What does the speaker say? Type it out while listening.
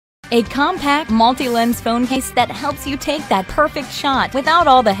A compact multi-lens phone case that helps you take that perfect shot without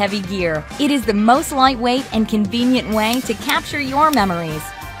all the heavy gear. It is the most lightweight and convenient way to capture your memories,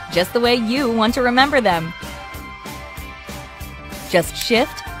 just the way you want to remember them. Just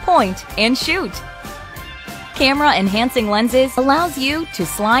shift, point, and shoot. Camera enhancing lenses allows you to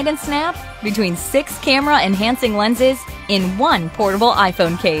slide and snap between 6 camera enhancing lenses in one portable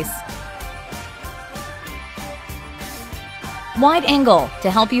iPhone case. Wide angle to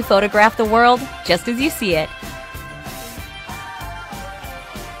help you photograph the world just as you see it.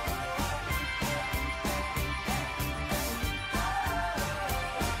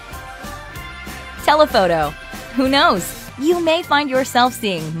 Telephoto. Who knows? You may find yourself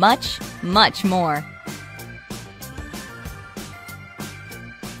seeing much, much more.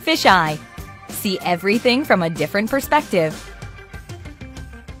 Fisheye. See everything from a different perspective.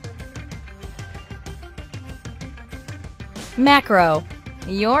 Macro.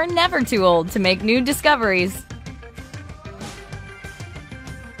 You're never too old to make new discoveries.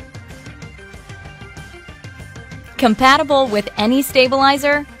 Compatible with any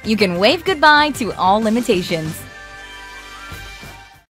stabilizer, you can wave goodbye to all limitations.